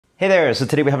Hey there, so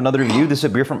today we have another review. This is a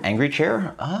beer from Angry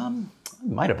Chair. I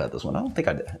might have had this one. I don't think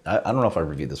I did. I don't know if I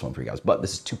reviewed this one for you guys, but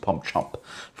this is Chump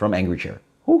from Angry Chair.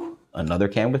 Whew, another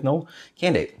can with no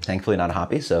can date. Thankfully not a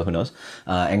hoppy, so who knows.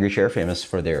 Angry Chair, famous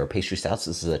for their pastry stouts.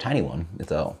 This is a tiny one.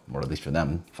 It's a, or at least for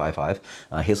them,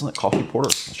 5.5. Hazelnut coffee porter.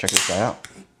 Let's check this guy out.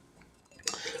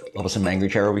 Love us some Angry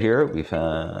Chair over here. We've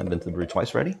been to the brewery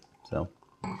twice already, so.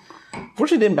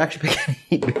 Fortunately, didn't actually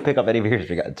pick up any beers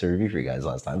to review for you guys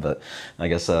last time, but I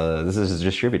guess this is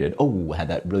distributed. Oh, had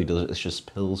that really delicious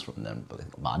pills from them,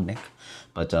 Modnik.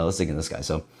 But let's dig in this guy.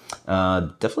 So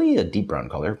definitely a deep brown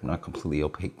color, not completely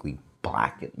opaquely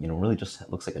black. It, really just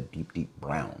looks like a deep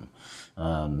brown.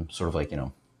 Sort of like,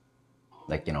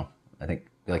 I think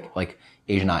like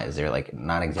Asian eyes. They're like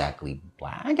not exactly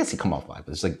black. I guess they come off black,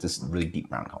 but it's like this really deep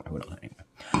brown color. Who knows anyway.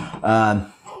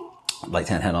 Light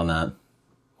tan head on that.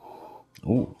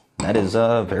 Ooh, that is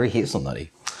very hazelnutty.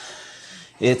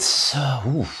 It's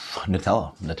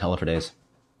Nutella for days.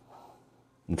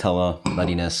 Nutella,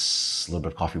 nuttiness, a little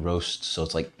bit of coffee roast. So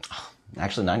it's like,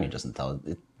 actually not even just Nutella.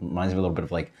 It reminds me a little bit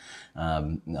of like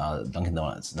Dunkin'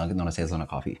 Donuts. Dunkin' Donuts hazelnut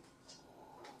coffee.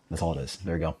 That's all it is.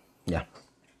 There you go. Yeah.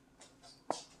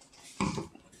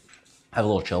 Have a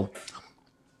little chill.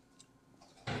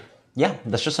 Yeah,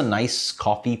 that's just a nice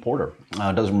coffee porter.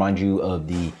 It does remind you of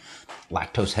the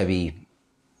lactose heavy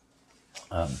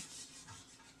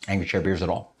Angry Chair beers at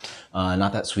all.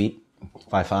 Not that sweet.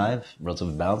 5.5,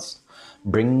 relatively balanced.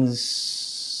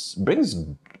 Brings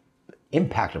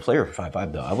impact of flavor for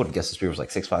 5.5 though. I would have guessed this beer was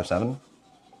like 6.5, 7.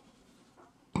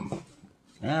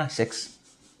 Yeah, 6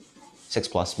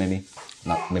 plus maybe.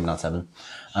 Maybe not 7.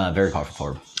 Very coffee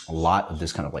forward. A lot of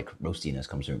this kind of like roastiness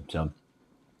comes through. So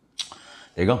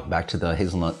there you go. Back to the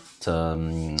hazelnut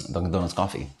Dunkin' Donuts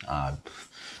coffee.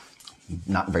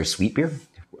 Not very sweet beer.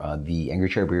 The Angry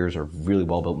Chair beers are really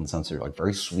well built in the sense they're like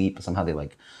very sweet, but somehow they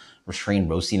like restrain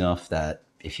roasty enough that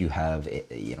if you have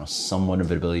somewhat of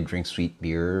an ability to drink sweet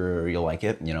beer, you'll like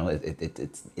it.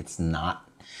 It's not.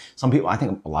 Some people, I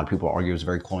think a lot of people argue it's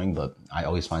very cloying, but I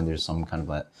always find there's some kind of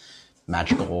that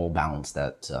magical balance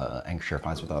that Angry Chair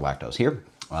finds without lactose. Here,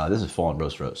 this is full on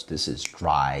roast. This is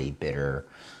dry, bitter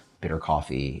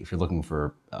coffee. If you're looking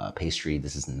for pastry,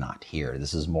 this is not here.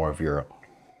 This is more of your.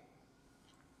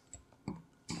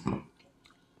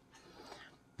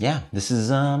 Yeah, this is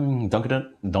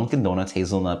Dunkin' Donuts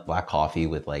hazelnut black coffee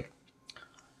with like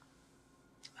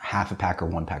half a pack or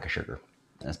 1 pack of sugar.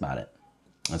 That's about it.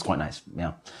 That's quite nice,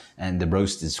 yeah. And the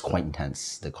roast is quite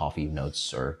intense. The coffee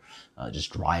notes are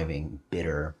just driving,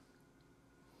 bitter.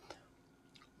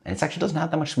 And it actually doesn't have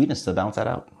that much sweetness to balance that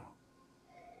out.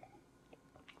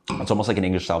 It's almost like an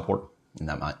English style port in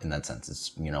that sense. It's,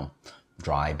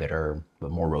 dry, bitter, but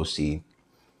more roasty.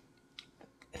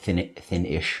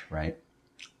 Thin-ish, right?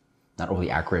 Not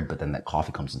overly acrid, but then that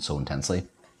coffee comes in so intensely.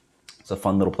 It's a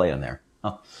fun little play on there.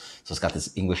 Oh, so it's got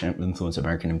this English influence,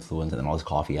 American influence, and then all this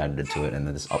coffee added to it, and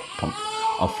then this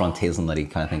upfront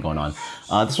hazelnutty kind of thing going on.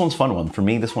 This one's a fun one. For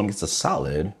me, this one gets a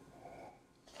solid,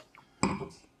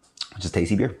 just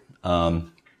tasty beer.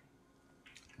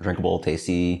 Drinkable,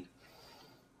 tasty,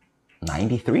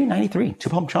 93.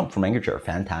 Chump from Angry Chair.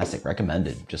 Fantastic.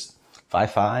 Recommended. Just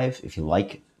 5.5. If you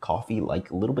like coffee,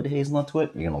 like a little bit of hazelnut to it,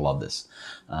 you're going to love this.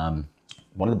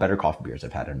 One of the better coffee beers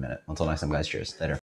I've had in a minute. Until next time, guys. Cheers. Later.